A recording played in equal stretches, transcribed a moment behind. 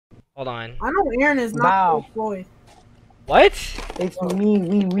Hold on. I know Aaron is not Wow. George Floyd. What? It's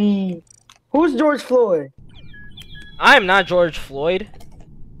me. Who's George Floyd? I am not George Floyd.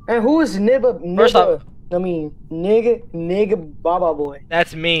 And who is Nigga? First off- I mean, nigga, Baba boy.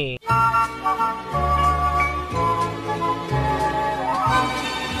 That's me.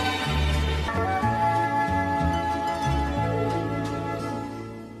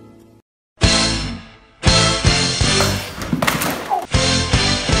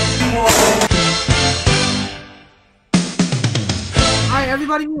 Alright,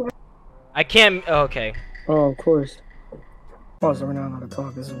 everybody move. I can't. Oh, okay. Oh, of course. Oh, so we're not allowed to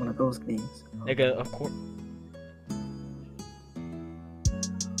talk. This is one of those games. Nigga, of course.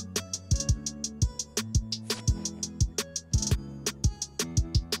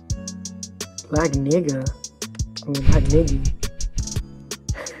 Black nigga. I mean, black nigga.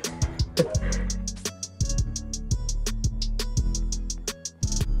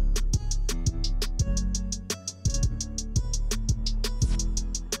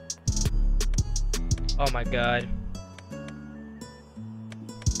 Oh my god.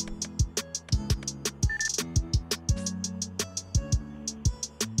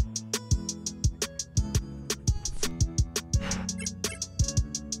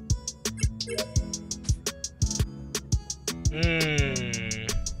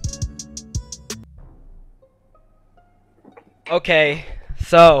 Okay,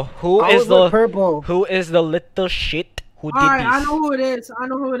 so who is the purple? who is the little shit who did Alright, this? I know who it is. I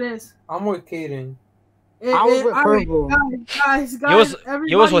know who it is. I'm with Kaden. I was with alright, purple. Guys,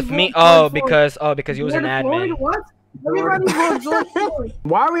 You was with me. Oh, because you was an George Floyd? admin. What? Everybody vote George Floyd.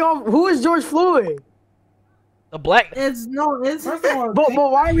 Why are we all? Who is George Floyd? The black. It's First of all, But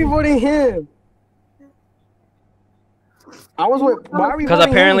why are we voting him? I was with. Why are we? Because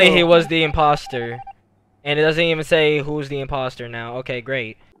voting apparently him, he though? was the imposter, and it doesn't even say who's the imposter now. Okay,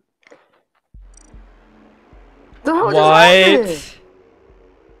 great. The hell just What? happened?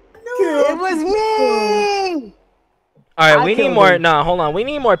 It was me. All right, I we need killed more. him. Nah, hold on. We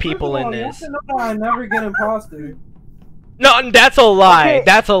need more people first of in all, you this. have to know that I never get imposter. No, that's a lie. Okay.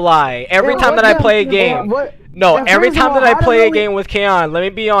 That's a lie. Every Yeah, time what that I the- play a game. What? No, And every first of time all, that I how the play hell a game with Keon, let me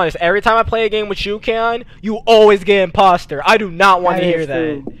be honest. Every time I play a game with you, Keon, you always get imposter. I do not want to That hear is that.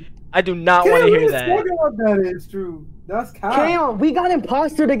 true. I do not want to hear that. About that is true. That's cap. Keon, we got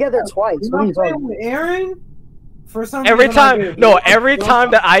imposter together twice. You're What are you not playing talking? with Aaron? For some Every reason, I time, get- no, every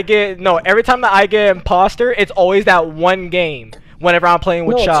time that I get imposter, it's always that one game. Whenever I'm playing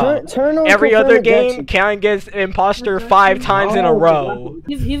with No, y'all, turn on every other confirm game, ejection. Keon gets imposter 5 times in a No, row.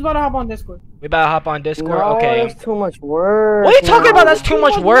 He's about to hop on Discord. We about to hop on Discord. No, Okay. that's too much work. What are you talking about? That's Who too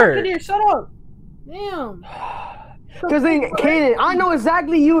much was work. Here? Shut up. Damn. Because then, Kaden, I know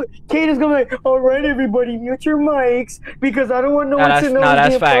exactly you. Kaden's gonna be like, all right, everybody, mute your mics because I don't want no one to know.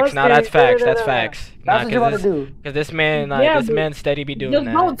 That's the facts. No, that's imposter." facts. That's facts. That's what you're about to do. Because this man, Yeah, this but man steady be doing Just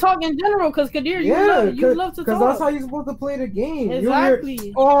that. don't talk in general, because Kadir, you love to talk. Because that's how you're supposed to play the game. Exactly. You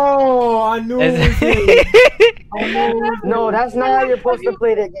hear, oh, I knew it was him. I knew it was him. No, that's not how you're supposed to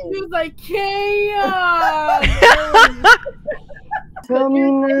play the He game. was like, Keon. Tell me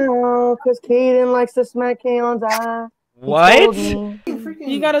now, because Kaden likes to smack Kaden's eye. He What? told me. Freaking-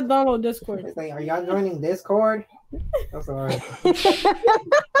 You gotta download Discord. It's like, are y'all joining Discord? That's alright. Where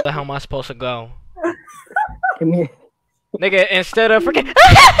the hell am I supposed to go? Come here. Nigga, instead of freaking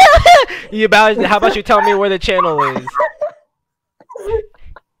how about you tell me where the channel is?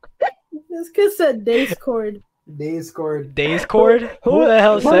 This kid said Discord. Discord. Discord? Who the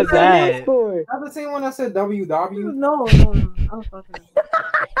hell said that? Discord? That's the same one that said WW. No. I was fucking.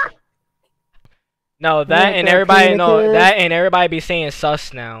 No, that Yeah, and that everybody communicator. that and everybody be saying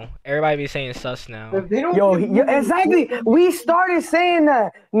sus now. Everybody be saying sus now. If they don't Yo, exactly. We started saying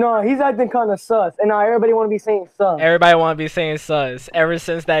that. No, he's acting kind of sus, and now everybody want to be saying sus. Everybody want to be saying sus ever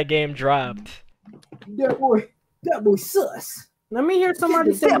since that game dropped. that boy sus. Let me hear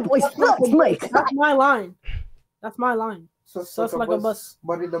somebody say That boy sus sucks, mate. That's my line. That's my line. Sus like a bus.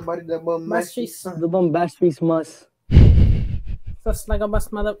 Buddy the bum. Bus Messi, cheese. son. The bombastic must. Sus like a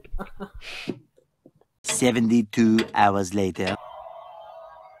bus, mother. 72 hours later.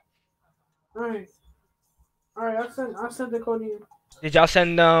 Alright, I sent the code to you. Did y'all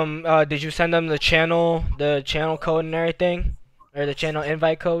send them? Did you send them the channel code and everything, or the channel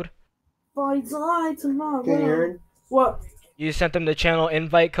invite code? Bye tomorrow. Can you hear it? What? You sent them the channel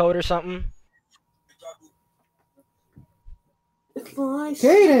invite code or something?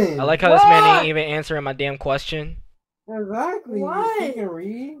 Kaden! I like how this man ain't even answering my damn question. Exactly. What? You can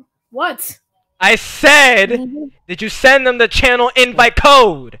read. What? I said, did you send them the channel invite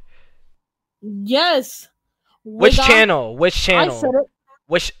code? Yes. Which Without- channel? Which I channel? said it.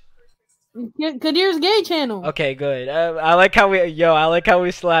 Which? Kadir's gay channel. Okay, good. I like how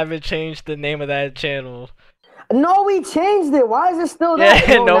we still haven't changed the name of that channel. No, we changed it. Why is it still Yeah,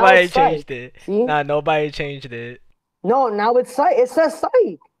 there? No, now nobody it's Psych. changed it. See? Nah, nobody changed it. No, now it's Psych. It says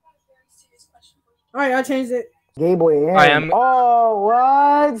Psych. Alright, I changed it. Gay boy Aaron. Alright, Oh,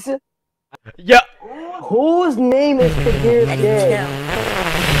 what? Yeah. Whose name is Kadir Gay?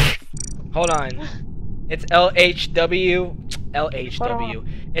 Hold on. It's LHW. LHW.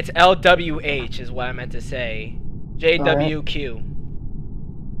 It's LWH is what I meant to say. JWQ.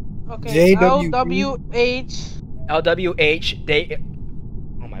 JWQ. Okay. LWH. LWH. They.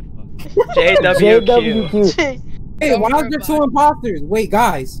 Oh my fuck. JWQ. JWQ. Hey, why is there 2 imposters? Wait,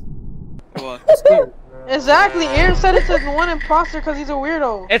 guys. What? Exactly. Aaron said it's a one imposter because he's a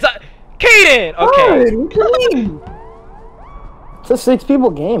weirdo. It's a Kaden. Okay. What do you mean? It's a 6 people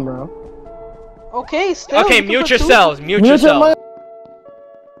game, bro. Okay. Still. Okay. you can Mute put 2. yourselves. Mute Mute your yourselves.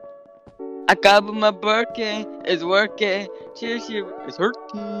 I got my birthday. It's working. Cheers, it's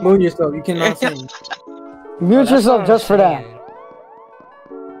hurting. Move yourself. You cannot sing. Mute That's yourself what just for I'm that. saying.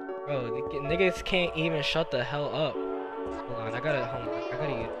 Bro, the niggas can't even shut the hell up. Hold on, I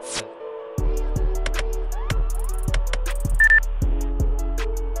gotta use.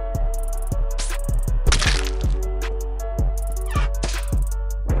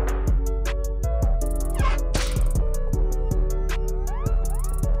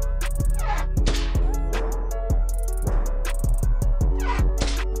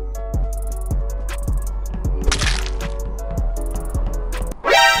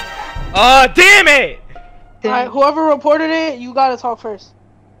 Oh, damn it! Alright. Whoever reported it, you gotta talk first.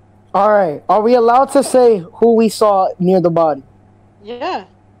 Alright, are we allowed to say who we saw near the body? Yeah.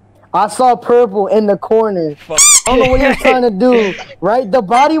 I saw purple in the corner. Fuck. I don't know what you're trying to do, right? The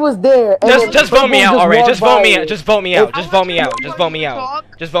body was there. And then Just vote me Purple out, just alright. walked Just vote by me it. out. Just vote me out. Just vote me out. Just vote me out.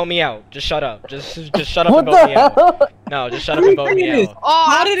 Just vote me out. Just shut up. Just shut up What and vote me the out. hell? No, just shut up and vote me out. Oh,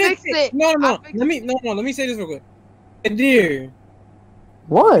 How I did fixed it. No. I fixed Let me say this real quick. Kadir,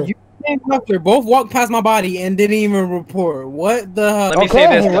 What? You and Doctor both walked past my body and didn't even report. What the hell? Let me say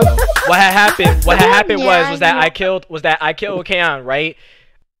this though. What had happened was that I killed Kaon, right?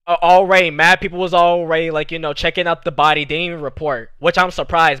 Already, mad people was already like, checking out the body, didn't even report, which I'm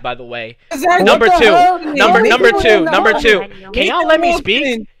surprised, by the way. Exactly. Number What the two, hell? number What two, the number hell? two. Can y'all let me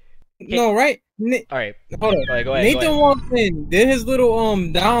speak? No, right? All right, Hold on. go ahead. Nathan walked in, did his little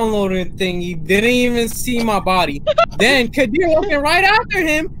downloading thing. He didn't even see my body. Then Kadir walking right after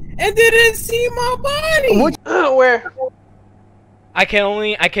him and didn't see my body. What? Where? I can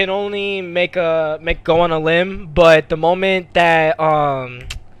only go on a limb, but the moment that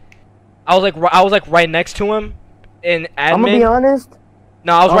I was like right next to him in admin. I'm gonna be honest.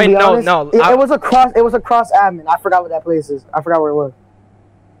 No, I was right. No. It was a cross. It was a cross admin. I forgot what that place is. I forgot where it was.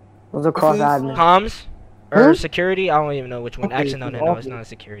 It was a cross admin. Comms or Hmm? security? I don't even know which one. Okay, Actually, no, it's not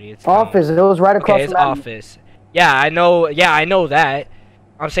security. It's Office. It was right across Okay, it's from admin. office. Yeah, I know. Yeah, I know that.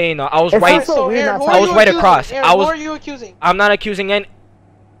 I'm saying I was It's right. also weird Aaron, not who I are was you right accusing? across. Aaron, I was- Who are you accusing? I'm not accusing any.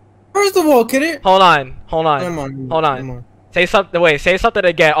 First of all, Kadir. Hold on. Come on. Say something. Wait. Say something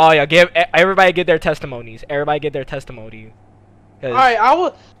again. Oh yeah. Everybody give their testimonies. Everybody give their testimony. All right,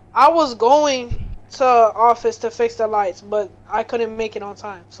 I was going to office to fix the lights, but I couldn't make it on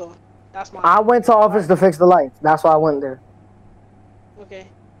time, so that's my. I went to office to fix the lights. That's why I went there. Okay.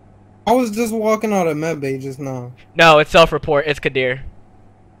 I was just walking out of medbay just now. No, it's self-report. It's Kadir.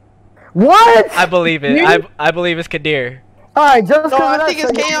 What? I believe it. I believe it's Kadir. All right, just No, because I think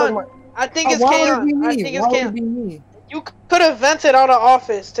it's Kaon. I think it's Why would it Kaon. be me? I think it's Why would it Kaon. be me? You could have vented out of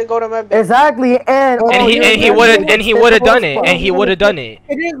office to go to my bed. Exactly, and He would have done it. And he would have done it.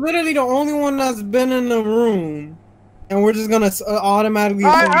 Kadir's literally the only one that's been in the room, and we're just gonna automatically.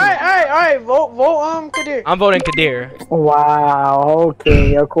 All right. Vote, Kadir. I'm voting Kadir. Wow.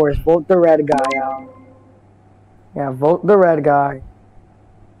 Okay, of course, vote the red guy out. Yeah, vote the red guy.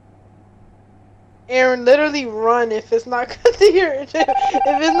 Aaron, literally run if it's not Kadir. If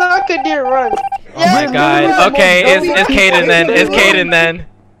it's not Kadir, run. Oh my god. Okay, it's Kaden then. It's Kaden then.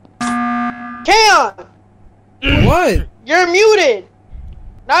 Kaon, What? you're muted.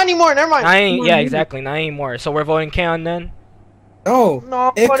 Not anymore. Never mind. Yeah, exactly. Not anymore. So we're voting Kaon then. No,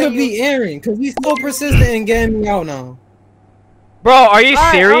 No, it what are could be Aaron, cause he's so persistent in getting me out now. Bro, are you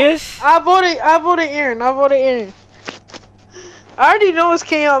Alright, serious? I voted Aaron. I already know it's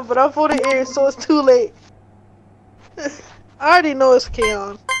Kaon, but I voted Aaron, so it's too late. I already know it's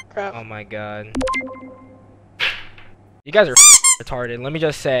Kaon. Crap. Oh my god. You guys are retarded. Let me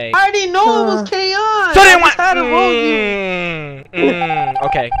just say. I already know it was Kaon. So I then just what? had to vote you.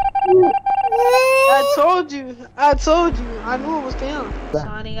 Okay. I told you. I knew it was Cam.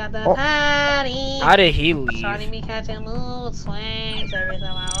 Shawty got the patty. How did he leave? Shawty be catching mood swings every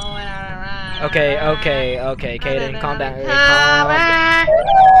time I roll it out around. Okay, Kaden, calm down.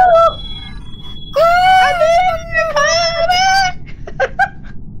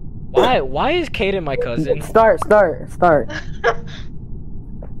 Why is Kaden my cousin? Start. That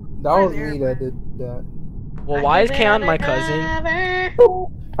was me that did that. Well, why is Kaon my cousin?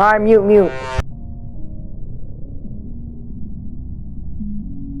 Alright, mute.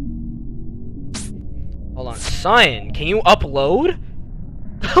 Hold on, son, can you upload?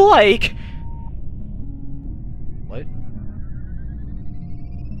 Like, what?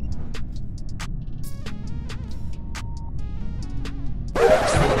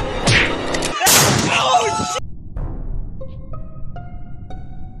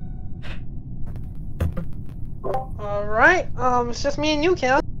 Alright, it's just me and you,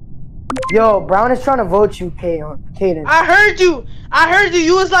 Cam. Yo, Brown is trying to vote you, Kaden. I heard you.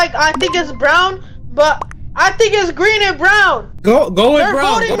 You was like, I think it's brown, but I think it's green and brown. Go with They're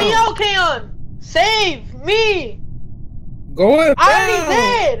Brown. voting me out, Kaon. Save me. Go with Brown. I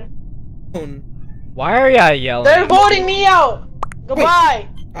already did. Why are y'all yelling? They're voting me out. Goodbye.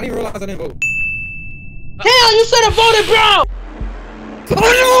 I didn't even realize I didn't vote. Kaon, you should have voted brown. You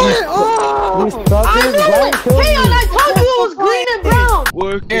suckers, I knew Brown it. killed Kaon, me. I told you it was green and brown.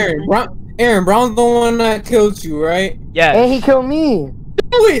 Working. Aaron, Brown's the one that killed you, right? Yes. And he killed me.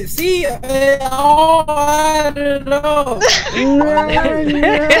 Do it. See, all added up. Kaon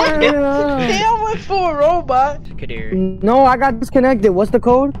went for a robot. Kadir. No, I got disconnected. What's the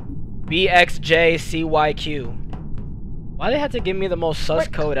code? BXJCYQ. Why they had to give me the most sus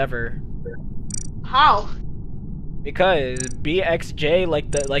code ever? How? Because BXJ,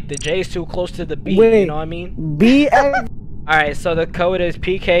 like the J is too close to the B. Wait. You know what I mean? BX. All right, so the code is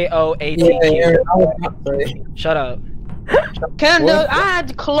PKOATQ. Yeah, Aaron, I was about to say. Shut up. Kendall, I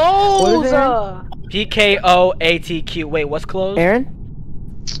had clothes. What is PKOATQ. Wait, what's closed? Aaron?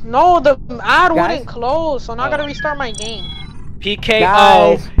 No, the ad Guys? wouldn't close, so now I gotta restart my game. PKO.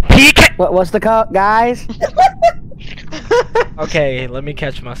 Guys. PK. What's the code, guys? Okay, let me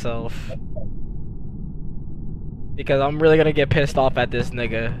catch myself. Because I'm really gonna get pissed off at this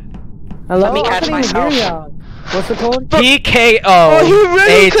nigga. Hello? Let me I catch couldn't even hear myself. y'all. What's the code? PKO. Oh, he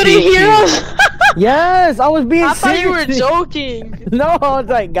really couldn't hear us. Yes, I was being I thought you were serious. joking. No, I was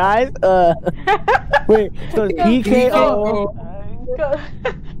like, guys, wait, so it's PKO.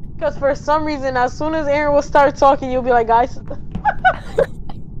 Because for some reason, as soon as Aaron will start talking, you'll be like, guys.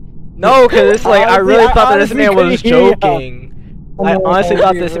 No, because it's like I Honestly, really I thought that this honestly man was couldn't hear y'all. joking. I honestly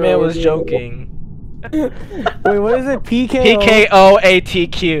thought this man was joking. Wait, what is it? PKO?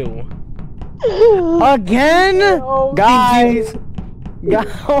 PKOATQ. Again? Oh, Guys.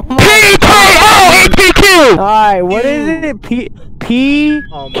 Oh my. PKOATQ. Alright, what is it?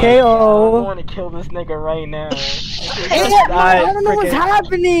 Oh my God, I PKO. want to kill this nigga right now. I don't know what's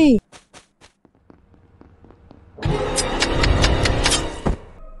happening.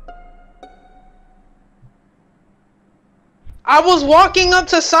 I was walking up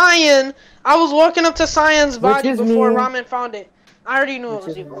to Cyan. I was walking up to Cyan's body is before me. Ramen found it. I already knew it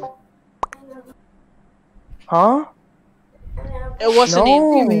was you. Huh? It wasn't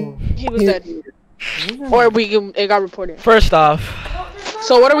No. him. He was dead. Or it got reported. First off,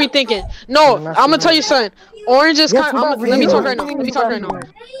 So what are we thinking? No, I'm gonna tell you something. Orange is Yes, kind. what about Let me you? talk right now.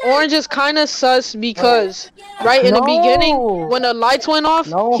 Orange is kind of sus because right in the beginning No. when the lights went off,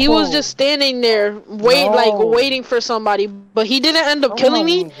 No. he was just standing there, waiting for somebody. But he didn't end up killing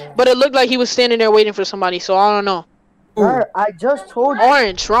me. But it looked like he was standing there waiting for somebody. So I don't know. Sir, I just told you.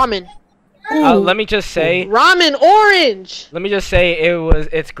 Orange, ramen, let me just say. ramen, orange. Let me just say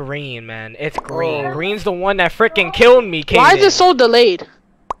it's green, man. It's green. Green's the one that freaking killed me, Kaden. Why is it so delayed?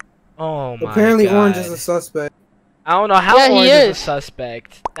 Oh my Apparently, God. Orange is a suspect. I don't know how Yeah, he Orange is a is.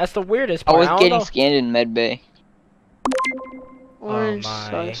 suspect. That's the weirdest I part. was don't getting know. scanned in medbay. Orange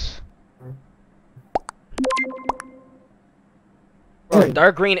my. sus.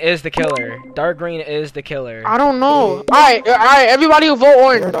 Dark green is the killer. Dark green is the killer. I don't know. All right, everybody will vote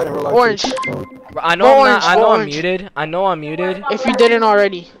orange. Orange. I know I'm not. I know I'm Orange. muted. I know I'm muted. If you didn't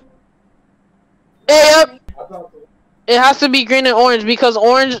already. Yep. It has to be green and orange because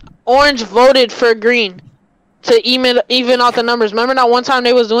orange voted for green to even out the numbers. Remember that one time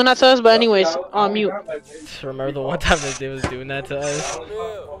they was doing that to us? But anyways, on mute. Remember the one time that they was doing that to us?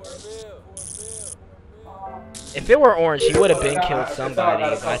 If it were orange, he would have been killed somebody,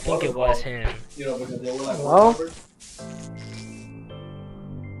 but I think it was him. Hello?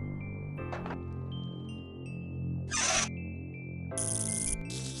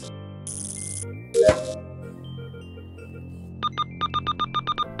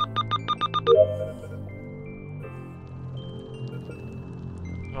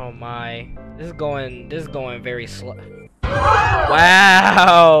 Oh my. This is going very slow.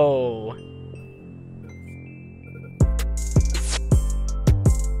 Wow.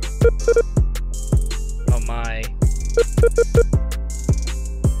 Oh my.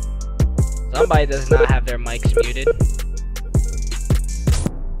 Somebody does not have their mics muted.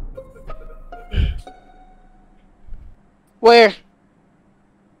 Where?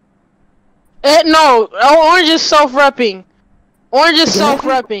 No, Orange is self-repping. Orange is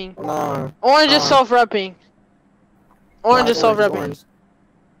self-repping. Orange is self-repping. Orange is self-repping.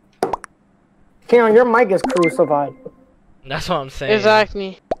 Keon, your mic is crucified. That's what I'm saying.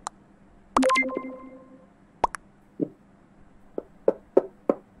 Exactly.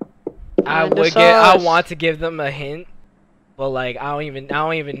 I want to give them a hint, but like I don't even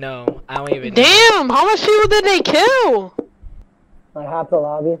know. Damn, how much people did they kill? Like half the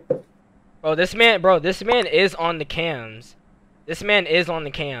lobby. Bro, this man is on the cams. This man is on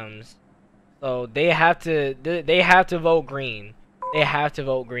the cams. So they have to vote green. They have to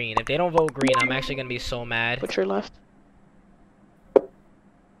vote green. If they don't vote green, I'm actually gonna be so mad. Put your left.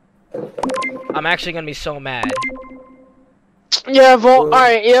 I'm actually gonna be so mad. Yeah, vote.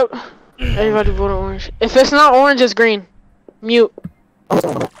 Alright, yep. Everybody vote orange. If it's not orange, it's green. Mute.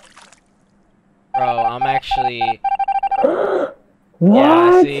 Bro, I'm actually...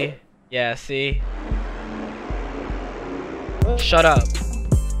 What? Yeah, see? Shut up.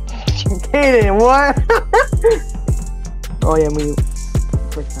 Kaden, what? Oh yeah, mute.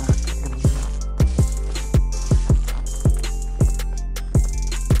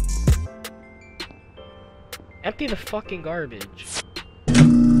 Empty the fucking garbage.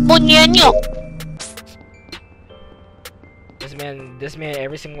 This man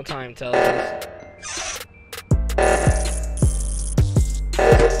every single time tells us.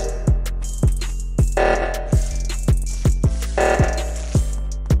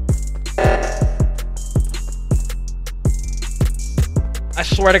 I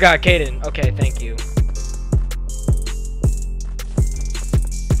swear to God, Kaden. Okay, thank you.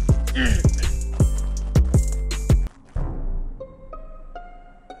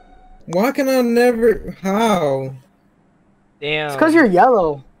 Why can I never? How? Damn. It's because you're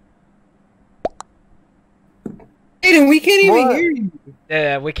yellow. Aiden, we can't even What? hear you.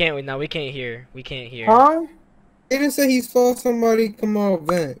 Yeah, we can't. No, we can't hear. We can't hear. Huh? Aiden said he saw somebody come out of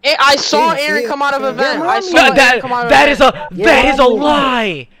vent. I saw Yeah, Aaron yeah, come out of yeah. a vent. Yeah, I mommy. saw Aaron come out of a vent. That is a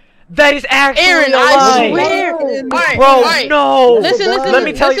lie. That is actually Aaron, a I lie. swear. Alright, Bro, alright. no. Listen, Let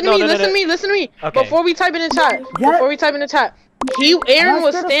me tell you. No. listen to me. Okay. Before we type in the chat. Yeah. Aaron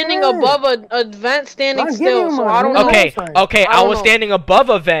was That's standing fair. above a vent standing I'm still, giving so him I don't one. know. Okay, I I don't was know. standing above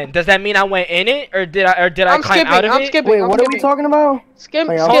a vent. Does that mean I went in it, or did I I'm climb out of I'm it? skipping. Wait, I'm what are we skipping. talking about? Skip,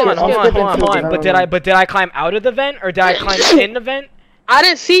 Wait, skip, hold on, Hold skip. on. But did I climb out of the vent, or did I climb in the vent? I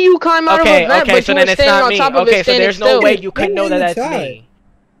didn't see you climb out of a vent, but so you then were it's standing not on me. top of it Okay, so standing there's no still. way you could know that that's Let me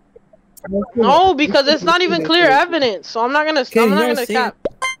me. No, because it's not even clear evidence, so I'm not gonna cap.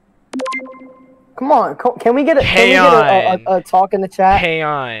 Come on, can we get a talk in the chat? Hang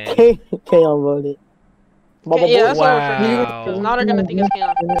on. Kaon voted. Yeah, that's over for Wow. Kaon, because now they're gonna think it's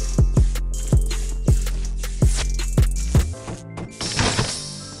Kaon.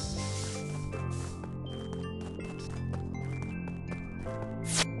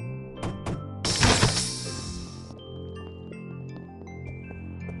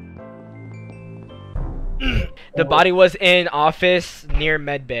 The body was in office near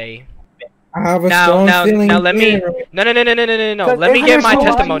medbay. I have a strong feeling. Now let me. here. No. Let me isn't give there my two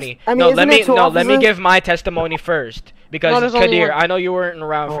testimony. officers? I mean, No, isn't let there me. two No, let me officers? give my testimony first because there's only Kadir, one. I know you weren't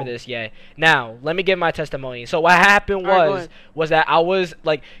around for this yet. Now, let me give my testimony. So what happened Alright, go was ahead. that I was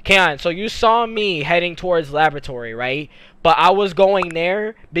like, Kaon, so you saw me heading towards laboratory, right? But I was going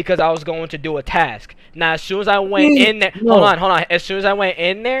there because I was going to do a task. Now, as soon as I went in there, No. hold on. As soon as I went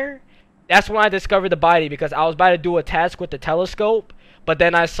in there, that's when I discovered the body because I was about to do a task with the telescope, but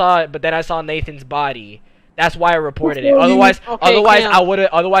then I saw Nathan's body. That's why I reported it. Otherwise, Okay, Cam. I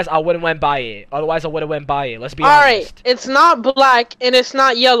wouldn't went by it. Otherwise, I would have went by it. Let's be Alright, honest. it's not black and it's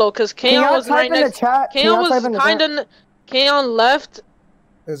not yellow, because Can Kaon y'all was type right in the next. chat? Can Kaon y'all type was in the chat? kinda. Kaon left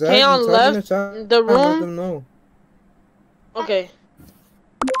Exactly, Kaon type in left chat the and let room. them know. Okay.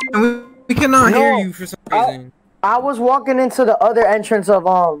 We cannot hear No. you for some reason. I was walking into the other entrance of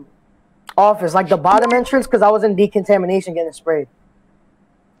office, like the bottom entrance, because I was in decontamination getting sprayed.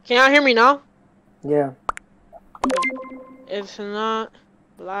 Can y'all hear me now? Yeah. It's not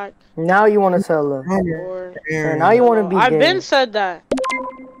black Now you want to tell her. or. Yeah, now you want to be I've gay. been said that.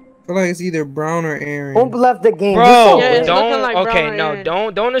 I feel like it's either Brown or Aaron. Hope left the game. Bro, Yeah, it's looking like okay, Brown no,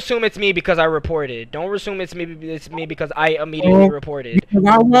 Aaron. don't assume it's me because I reported. Don't assume it's me because I immediately reported. Because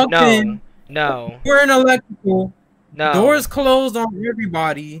I walked in. No. We're in electrical. No. Doors closed on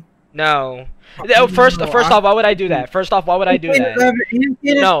everybody. No. First off, why would I do that? First off, why would I do that?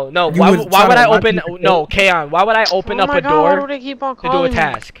 No. Why would I open? No, Kaon. Why would I open up a door Why do they keep on to do a calling me?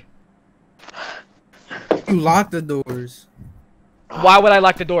 task? You locked the doors. Why would I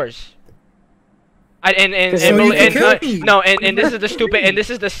lock the doors? And this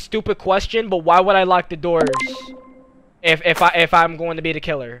is the stupid question. But why would I lock the doors if I'm going to be the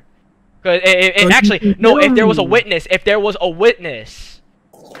killer? Because actually no. If there was a witness,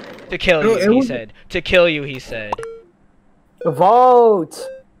 to kill you, he said. To kill you, he said. Vote.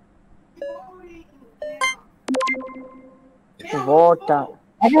 Vote.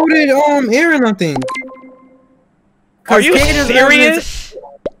 I voted Aaron, I think. Are you serious?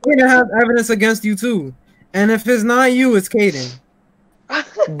 Kaden has evidence against you too, and if it's not you, it's Kaden.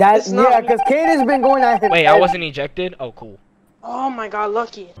 That's yeah, because Kaden's been going at him. Wait, I wasn't ejected. Oh, cool. Oh my god,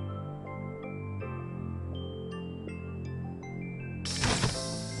 lucky.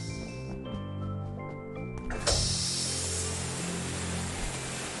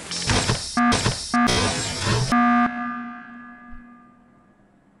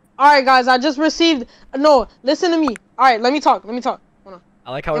 Alright guys, I just received no, listen to me. Alright, let me talk. Hold on. I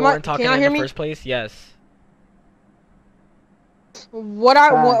like how we weren't talking in the first place. Yes. When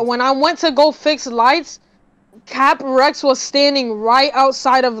I went to go fix lights, Cap Rex was standing right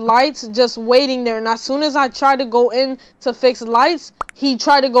outside of lights, just waiting there. And as soon as I tried to go in to fix lights, he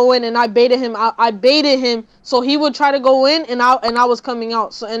tried to go in, and I baited him. I baited him so he would try to go in, and I was coming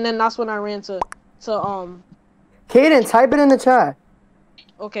out. So and then that's when I ran to Kaden, type it in the chat.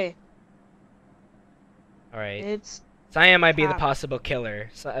 Okay. All right. It's Cyan might be the possible killer.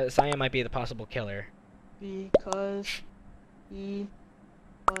 Cyan might be the possible killer. because he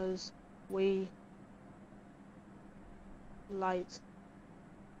was way light.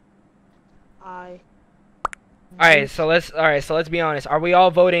 Alright, so let's be honest. Are we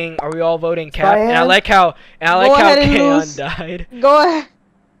all voting Cap? Cyan? And I like how Kaon lose. died. Go ahead.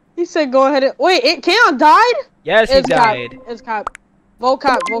 He said go ahead and wait, Kaon died? Yes, he died. Cap. It's Cap. Vote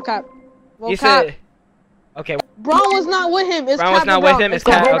Cap. Vote Cap. Vote He Cap. said okay. Brown was not with him. It's Brown Cap was not and with Brown. him, it's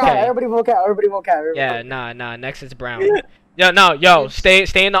Cap. Vote Cap. Okay. Everybody vote Cap. Everybody vote Cap. Yeah, nah. Next is Brown. Yo, stay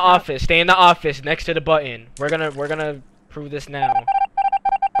in the office. Stay in the office next to the button. We're gonna prove this now.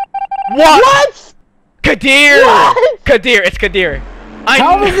 What? Kadir! What? Kadir, it's Kadir.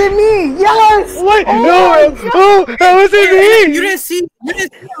 How was it me? Yes! What? Oh No, how was it me? You didn't see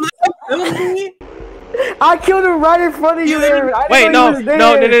it was me? I killed him right in front of you, Aaron. I Wait, didn't know he was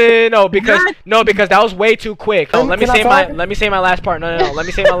there. no, because that was way too quick. Oh, let me Can I say talk? my last part. No, let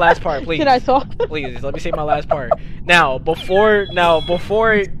me say my last part, please. Can I talk? Please, let me say my last part. Now, before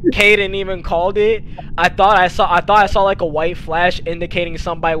Kaden even called it, I thought I saw like a white flash indicating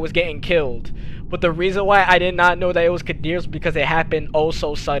somebody was getting killed. But the reason why I did not know that it was Kadir's because it happened oh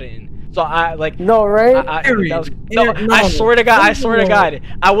so sudden. So I like No, right? I swear to God,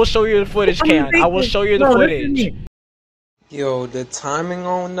 I will show you the footage, Kaon. I will show you the footage. Yo, the timing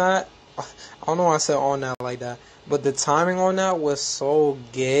on that, I don't know why I said on that like that, but the timing on that was so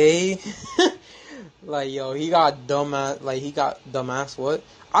gay. Like, yo, he got dumbass what?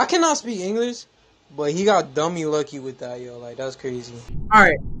 I cannot speak English, but he got dummy lucky with that, yo. Like, that's crazy.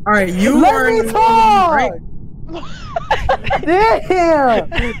 Alright, you Let were me talk! right? Damn!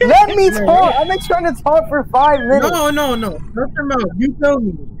 Let me talk! I've been trying to talk for 5 minutes. No. Shut your mouth. You tell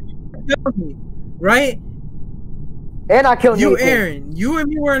me. Right? And I killed You, Nathan. Aaron. You and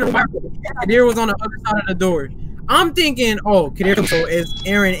me were in a fight. Kadir was on the other side of the door. I'm thinking, oh, Kadir, so it's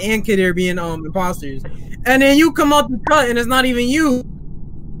Aaron and Kadir being imposters. And then you come out the cut and it's not even you.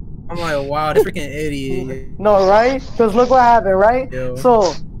 I'm like, wow, this freaking idiot. No, right? Because look what happened, right? Yo.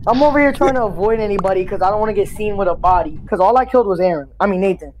 So, I'm over here trying to avoid anybody because I don't want to get seen with a body. Because all I killed was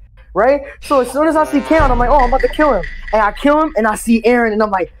Nathan. Right? So, as soon as I see Kaon, I'm like, oh, I'm about to kill him. And I kill him, and I see Aaron, and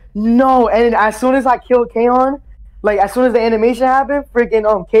I'm like, no. And as soon as I killed Kaon, like, as soon as the animation happened, freaking,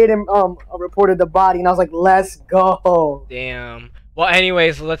 Kaden, reported the body, and I was like, let's go. Damn. Well,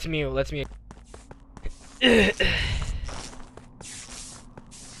 anyways, let's mute.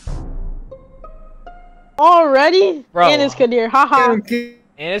 Already? Bro. And it's Kadir. Haha.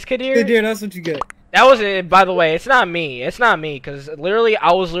 And it's Kadir? Kadir, that's what you get. That wasn't. By the way, it's not me. It's not me, cause literally,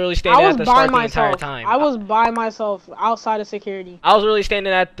 I was literally standing at the start the entire time. I was by myself outside of security. I was literally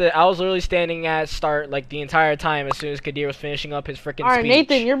standing at the. I was literally standing at start like the entire time as soon as Kadir was finishing up his freaking speech. Alright,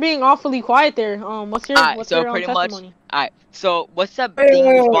 Nathan, you're being awfully quiet there. What's your pretty much. testimony? Alright, so what's that thing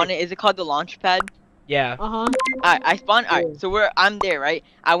you spawn in? Is it called the launch pad? Yeah. Uh-huh. Alright, I spawned. Alright, so I'm there, right?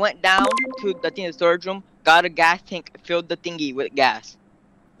 I went down to the storage room, got a gas tank, filled the thingy with gas.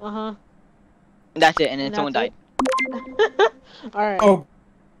 Uh-huh. And that's it, and then someone died. Alright. Oh,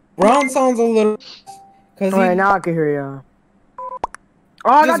 Brown sounds a little. Alright, now I can hear you. Oh,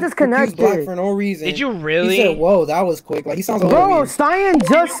 I got disconnected. Black for no reason. Did you really? He said, "Whoa, that was quick." Like he sounds a little Bro, weird. Cyan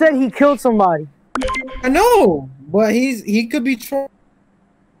just said he killed somebody. I know, but he could be trolling.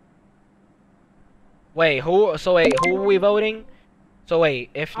 Wait, who? So wait, who are we voting? So wait,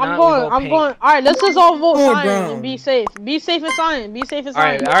 if not, I'm we vote going. pink. Alright, let's just all vote Oh, Cyan Brown. and be safe. Be safe and Cyan. Be safe and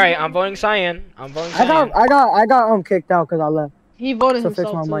Cyan. Alright, I'm voting Cyan. I'm voting I Cyan. got kicked out because I left. He voted So fix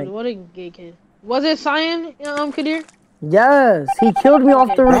himself my too. mic. What a gay kid. Was it Cyan, Kadir? Yes, he killed me off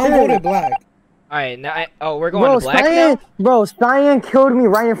the Brown voted red. black. Alright, now oh, we're going Bro, to black Cyan, now. bro, Cyan killed me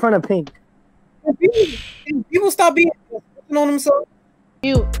right in front of Pink. People stop being on themselves.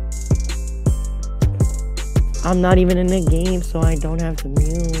 You. I'm not even in the game, so I don't have to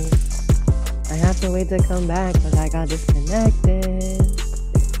mute. I have to wait to come back because I got disconnected.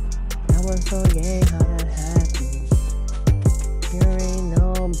 That was so gay how that happened. There ain't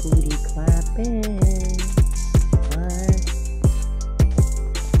no booty clapping.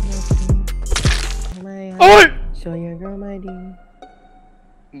 What? Oh! Show your girl my D.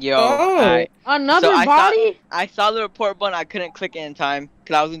 Yo, Oh. alright. Another So body? I saw the report button. I couldn't click it in time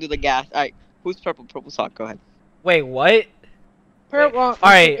because I was gonna do the gas. Alright, who's purple? Purple sock. Go ahead. Wait, what?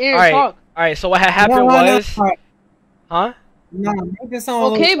 Alright, Alright, so what had happened was... Huh? Nah, make this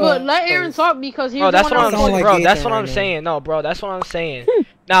sound Okay, but let Aaron talk because he's Bro, the that's one what I'm that sound saying. like Bro, gay that's what right I'm now. saying. No, bro, that's what I'm saying.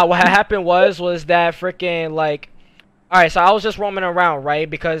 Now, what had happened was that freaking like, all right. So I was just roaming around, right?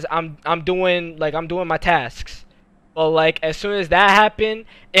 Because I'm doing my tasks. But like as soon as that happened,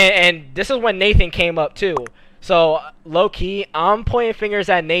 and this is when Nathan came up too. So low key, I'm pointing fingers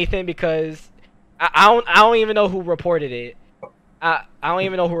at Nathan because I don't even know who reported it. I don't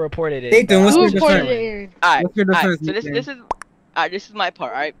even know who reported it. Nathan, what's Who your reported defense? it, Aaron? Alright, What's your alright. defense, So Nathan? this is my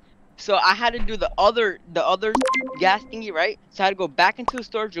part. Alright. So I had to do the other gas thingy, right? So I had to go back into the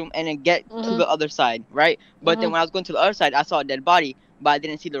storage room and then get to the other side, right? But then when I was going to the other side, I saw a dead body, but I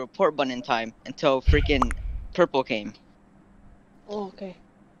didn't see the report button in time until freaking purple came. Oh, okay.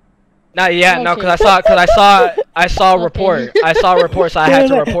 No, Okay. because I saw a report. I saw a report, so I had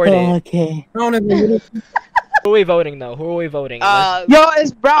to report it. Okay. Who are we voting though? Who are we voting? Uh, Yo,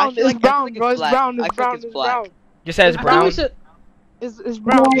 it's brown. I feel It's like- I feel brown, like bro. it's It's black. brown. I It's feel like brown. it's It's black. brown. You said it's I think brown. we should. It's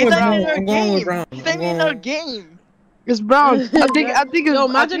brown. It's It's not brown. even our I'm going with game. brown. It's not even our game. It's brown. I think it's. Yo, I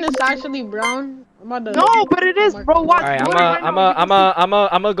imagine think it's actually brown. I'm about to. No, but it is, bro. Watch. All right, Go right now.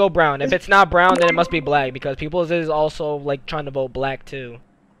 I'm gonna go brown. If it's not brown, then it must be black because people is also like trying to vote black too.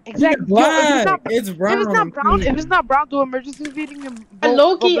 Exactly. Yo, Black. It's If brown. it's not brown, if it's not brown, do emergency meeting and I vote-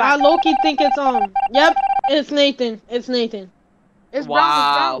 low key, vote I black. low key think it's Yep, it's Nathan. It's Nathan. It's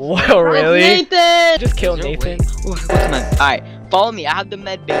Wow. brown. It's brown. Whoa, It's really? Nathan. Just kill Is there a Nathan. way? What's my? Alright, follow me. I have the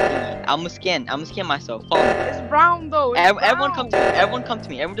med bay thingy. I'm gonna scan myself. Follow me. It's brown though. It's Everyone brown. come to me. Everyone come to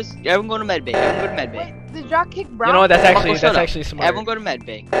me. Everyone go to med bay. Everyone go to med bay. Wait, did y'all kick brown? You know what? That's Marco, actually shut up. actually smart. Everyone go to med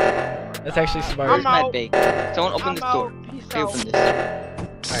bay. That's actually smart. Where's I'm med out. bay? Someone open I'm this door. out. Peace Hey, out. open this.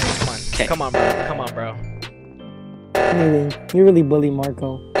 Alright, come on. 'Kay. Come on, bro. Come on, bro. Nathan, you really bully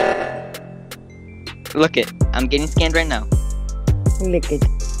Marco. Look it. I'm getting scanned right now. Lick it.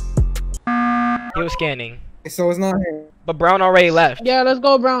 He was scanning, So it's not him. but Brown already left. Yeah, let's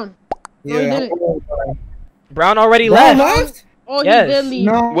go brown. No, he Yeah. didn't. Brown already Brown left. left? Oh, Yes. he did leave.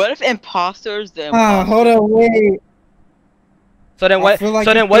 No. What if imposters the Ah, hold on, wait. So then I what? feel like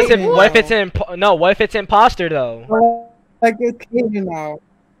So then it's what if Nathan what if now. it's no? What if it's imposter though? Like it's Kaden now.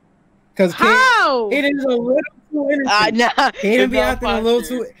 Because How? Kaden is a little too innocent. Nah. Kaden it's be not acting a little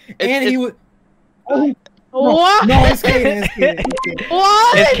imposters. too. And he was. Oh, What? no, it's Kaden. It's Kaden. It's Kaden.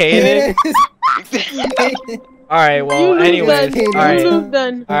 What? It's Kaden. Kaden. All right. Well, You lose anyways. then. All You right. lose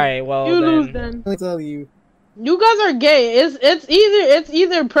then. All right. Well You lose then. then. Let me tell you. You guys are gay. It's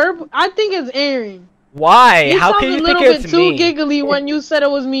either purple. I think it's Aaron. Why? You How sound can a you think little it's bit too me? giggly when you said it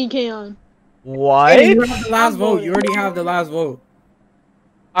was me, Keon. What? Hey, you have the last vote. You already have the last vote.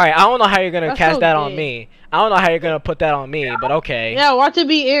 All right. I don't know how you're gonna That's cast so that on gay. me. I don't know how you're gonna put that on me, but okay. Yeah, watch it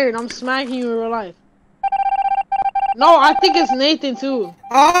be Aaron. I'm smacking you in real life. No, I think it's Nathan too.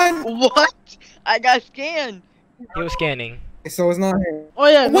 What? I got scanned. He was scanning. So it's not him. Oh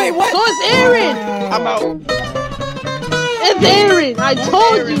yeah. Wait, no. what? So it's Aaron. I'm out. It's Aaron. I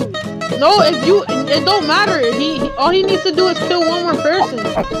told you. No, if you, it don't matter. All he needs to do is kill one more person.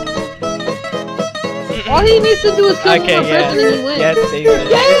 All he needs to do is kill one more person and he wins. Yes, David.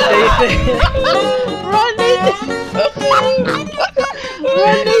 Yes, Run, Nathan.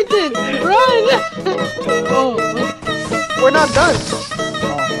 Run, Nathan. Run. Oh. We're not done.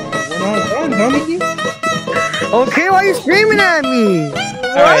 We're not done, dummy. Okay, why are you screaming at me?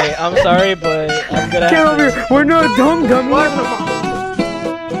 Alright, I'm sorry, but I'm gonna Get have over here. We're not dumb, dummy.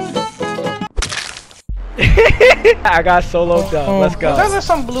 I got solo done. Let's go. Those are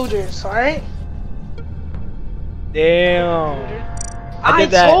some blue dudes, alright? Damn. I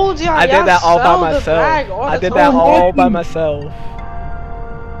did that. told you. I did that all by myself. I did that all by myself.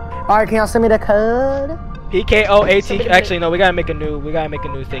 Alright, can y'all send me the code? PKO18. Actually, no. We gotta make a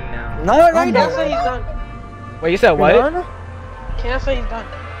new thing now. No, Can't say he's done. Wait, you said what? Done? Can't say he's done.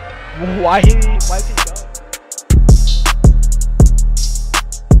 Why is he done?